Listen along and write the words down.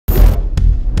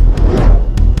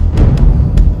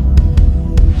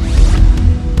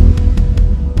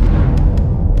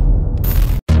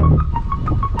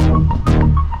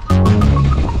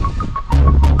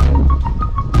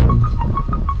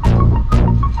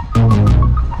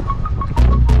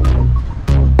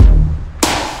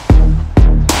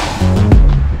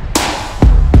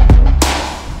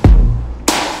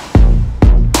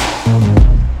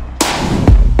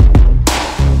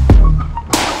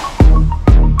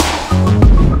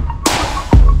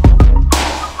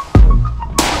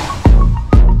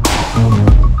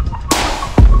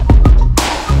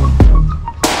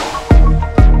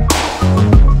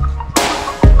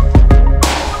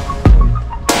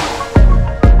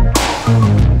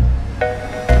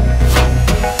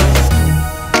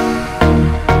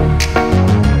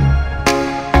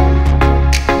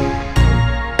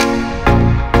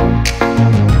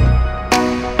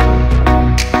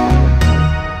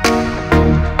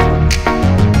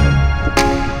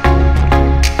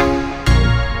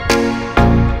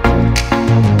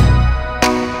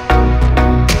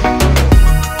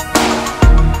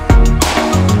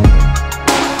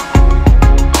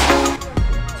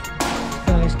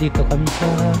Dito kami sa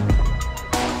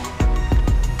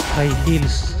high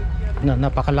hills na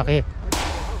napakalaki.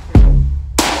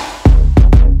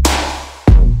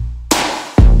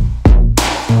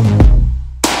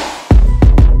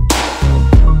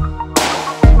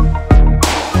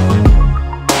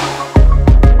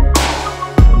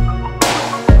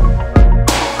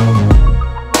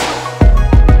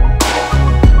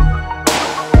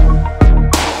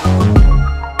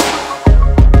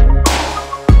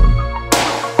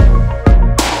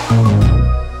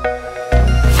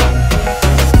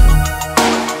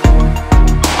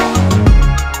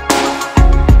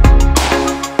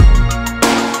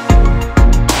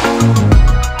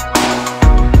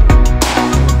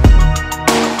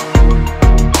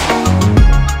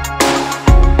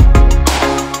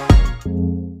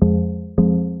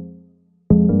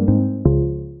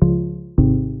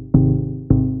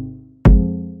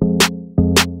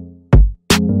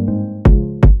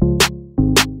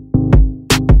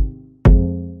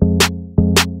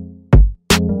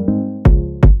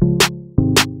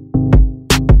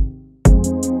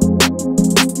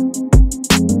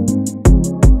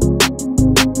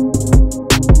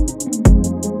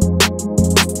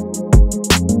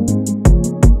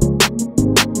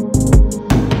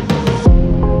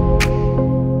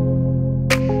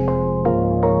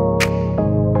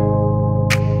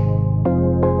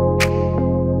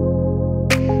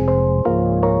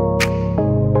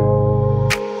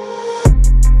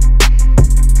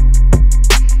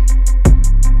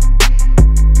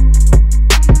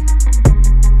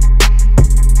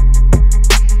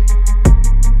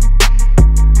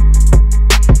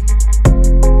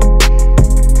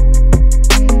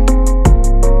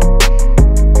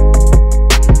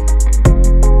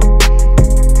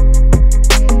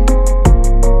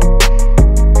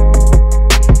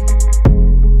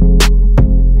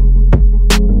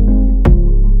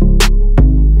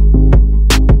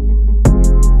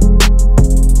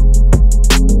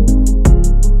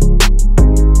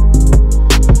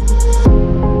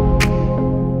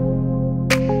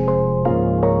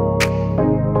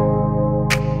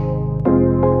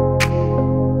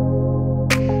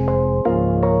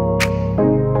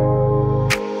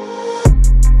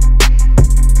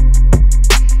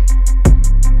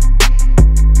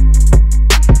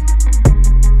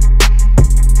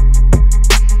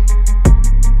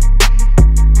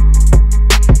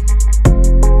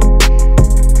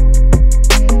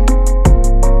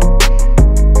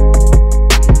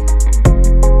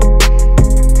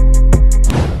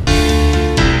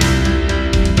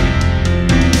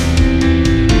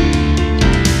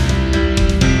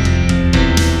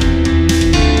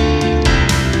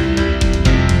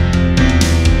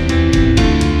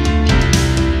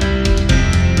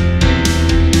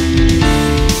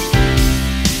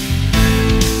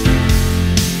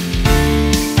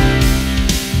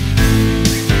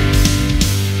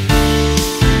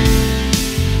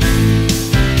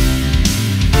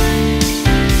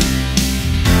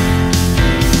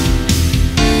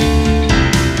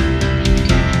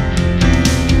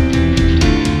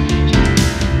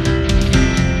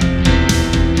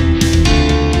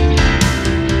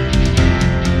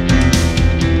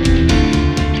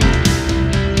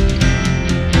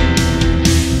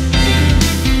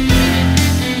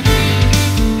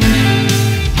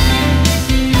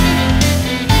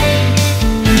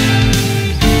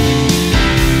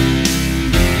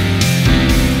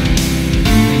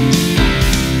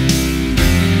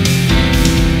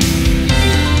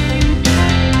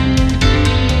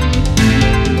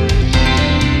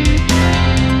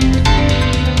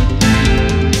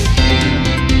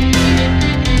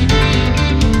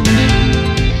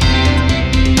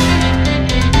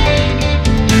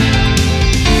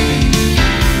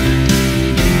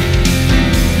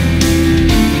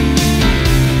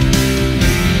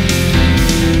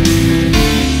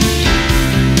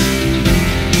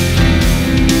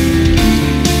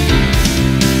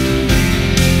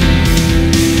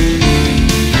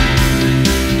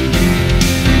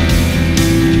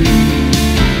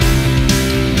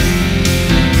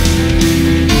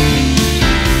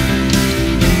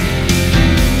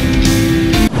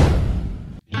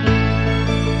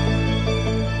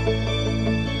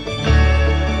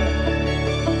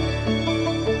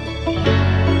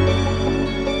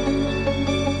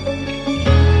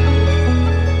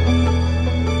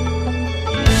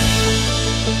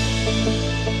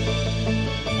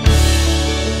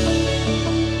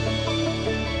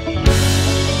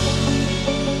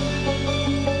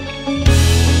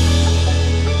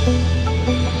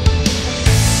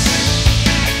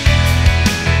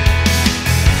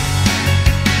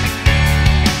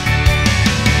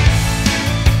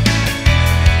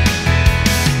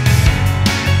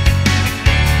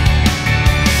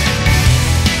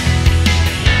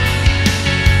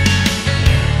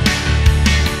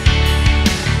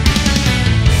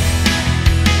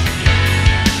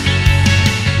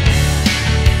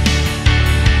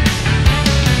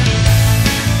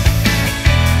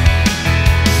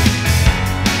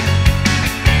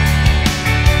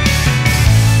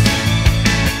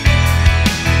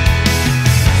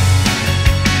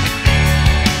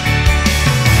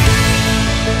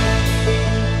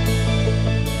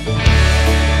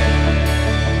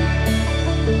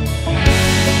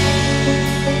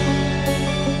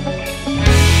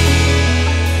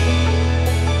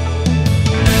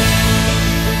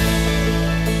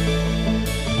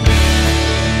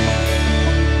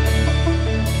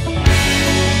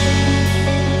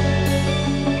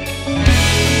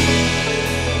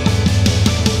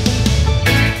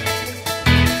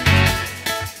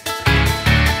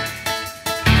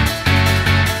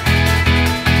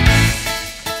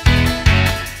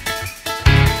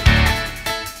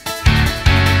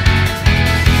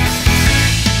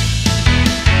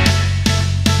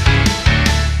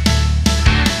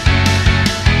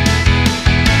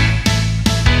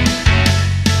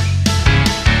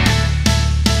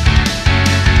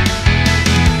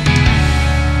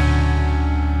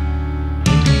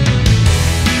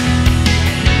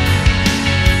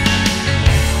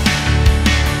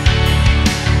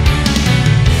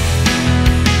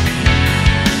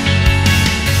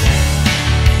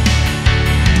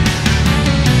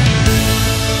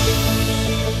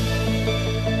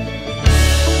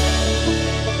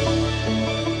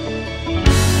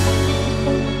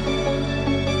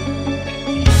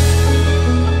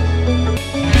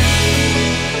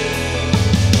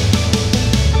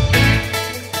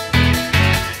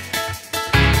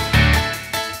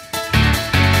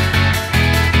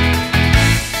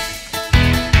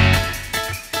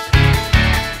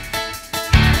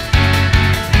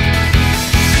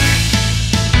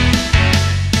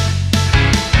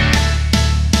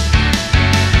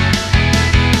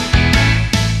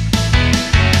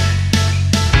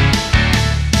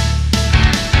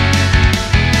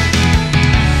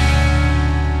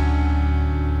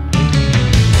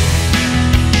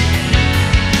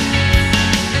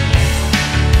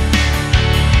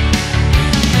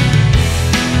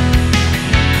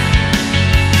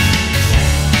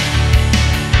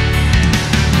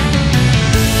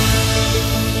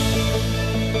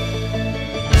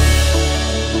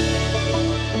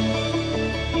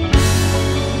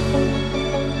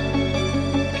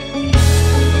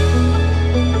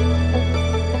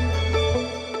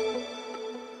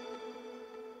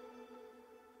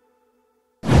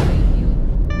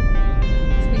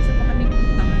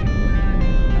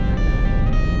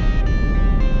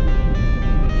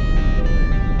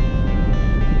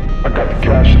 got the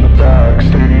cash in the bag,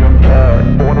 stadium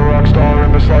packed. Born a rock star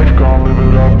in this life, gon' live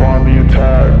it up on the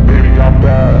attack. Baby, I'm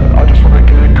bad, I just wanna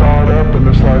get caught up in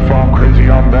this life. I'm crazy,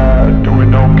 I'm mad,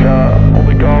 doing no cap.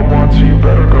 Only God wants you,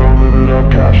 better go live it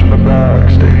up. Cash in the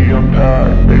bag, stadium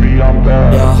packed. Baby, I'm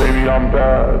bad, yeah. Baby, I'm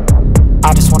bad.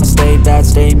 I just wanna stay bad,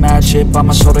 stay mad. Chip on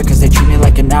my shoulder cause they treat me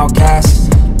like an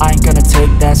outcast. I ain't gonna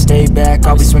take that, stay back.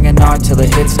 I'll be swinging hard till the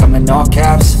hits come in all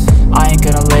caps. I ain't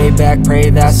gonna lay back, pray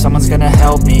that someone's gonna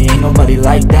help me. Ain't nobody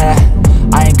like that.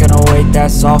 I ain't gonna wait,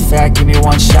 that's all fact. Give me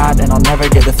one shot and I'll never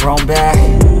get the throne back.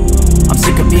 I'm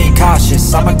sick of being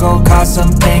cautious, I'ma go cause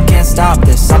some pain, can't stop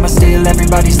this. I'ma steal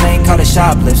everybody's lane, call it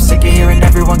shoplift. Sick of hearing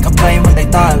everyone complain when they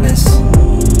thoughtless.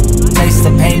 Taste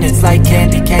the pain, it's like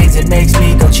candy canes. It makes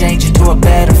me go change into a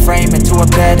better frame, into a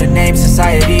better name.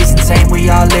 Society's insane, we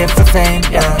all live for fame,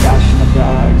 yeah. Cash in the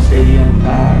bag, stadium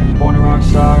packed. Born a rock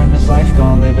star in this life,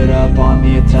 gon' live it up on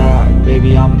the attack.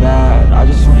 Baby, I'm bad, I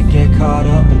just wanna get caught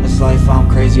up in this life. I'm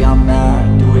crazy, I'm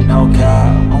mad, do it no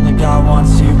cap. Only God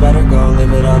wants you, better go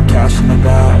live it up. Cash in the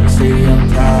bag, stadium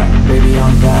packed. Baby,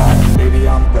 I'm bad, baby,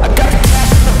 I'm bad. I got the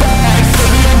cash in the bag,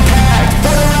 stadium packed.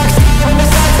 Born a rock star in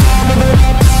this life, gon' live it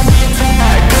up.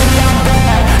 Baby, I'm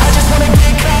bad, I just wanna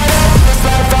get caught up in this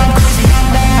life. I'm crazy, I'm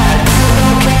mad, do it no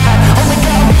cap. Only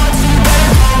God wants you,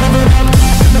 better go live it up.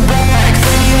 Cash in the bag,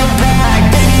 stadium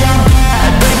packed. Baby, I'm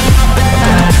bad, baby, I'm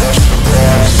bad. Cash in the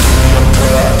bag, stadium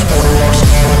packed. Born a rock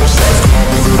star in this life, gon'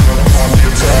 live it up on the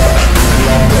attack.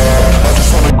 Baby, I'm bad, I just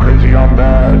wanna crazy, I'm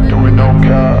mad, do it no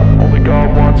cap. Only God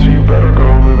wants you, better go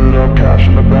live it up. Cash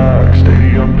in the bag,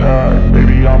 stadium packed.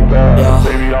 Baby, I'm bad, yeah.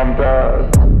 Baby, I'm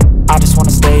bad. I just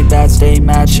wanna stay bad, stay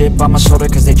mad. Chip on my shoulder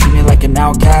cause they treat me like an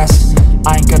outcast.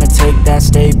 I ain't gonna take that,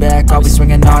 stay back. I'll be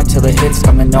swinging hard till the hits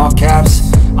come in all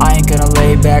caps. I ain't gonna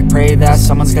lay back, pray that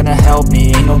someone's gonna help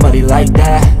me. Ain't nobody like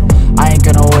that. I ain't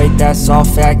gonna wait, that's all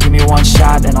fact. Give me one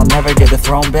shot and I'll never get the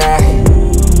throne back.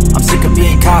 I'm sick of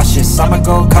being cautious, I'ma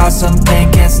go cause some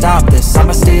pain, can't stop this.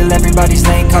 I'ma steal everybody's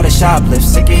lane, call it shoplift.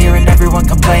 Sick of hearing everyone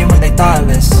complain when they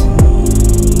thoughtless.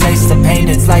 Taste the pain,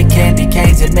 it's like candy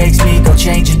canes. It makes me go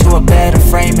change into a better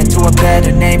frame, into a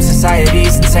better name.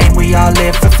 Society's insane, we all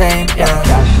live for fame, yeah.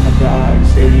 Cash in the bag,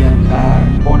 stadium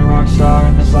packed. Born a rock star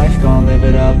in this life, gon' live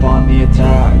it up on the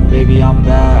attack. Baby, I'm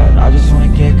bad, I just wanna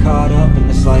get caught up in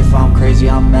this life. I'm crazy,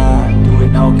 I'm mad, do it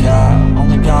no cap.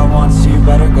 Only God wants you,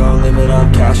 better go live it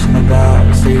up. Cash in the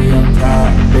bag, stadium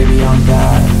packed. Baby, I'm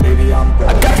bad, baby, I'm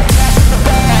bad. I got the cash in the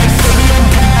bag, stadium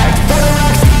packed. Born a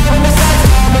rock star in this life,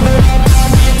 gon' live it up.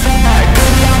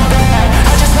 Baby, I'm bad,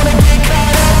 I just wanna get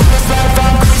caught up in this life.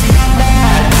 I'm crazy, I'm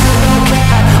mad, do it no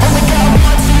cap. Only God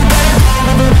wants you, better go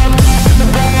live it up. Cash in the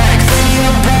bag,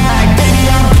 stadium packed. Baby,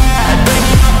 I'm bad, baby,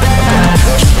 I'm bad.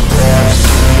 Cash in the bag,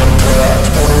 stadium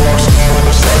packed. Born a rock star in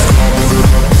this life, gon' live it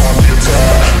up on the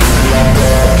attack. Baby, I'm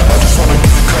bad, I just wanna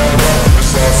get caught up in this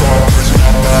life. I'm crazy,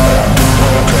 I'm mad, do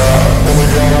it no cap. Only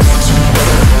God wants you, better go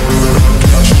live it up.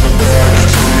 Cash in the bag,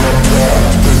 stadium packed. Baby, I'm bad,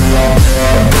 baby, I'm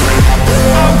bad.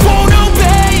 I won't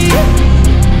obey.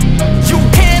 You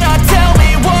cannot tell me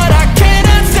what I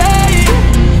cannot say.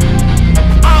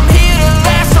 I'm here to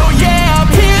last, so yeah, I'm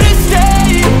here to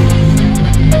stay.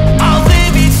 I'll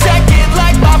live each second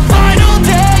like my final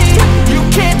day. You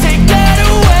can't take that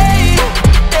away,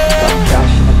 yeah.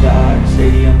 Cash in the bag,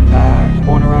 stadium packed.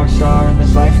 Born a rock star in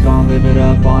this life, gon' live it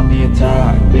up on the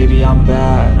attack. Baby, I'm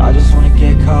bad, I just wanna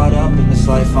get caught up in this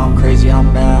life. I'm crazy,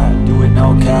 I'm mad, do it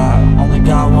no cap. Only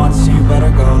God wants you,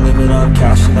 better go live it up.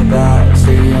 Cash in the bag,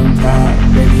 stadium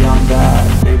packed. Baby, I'm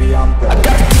bad, baby, I'm bad.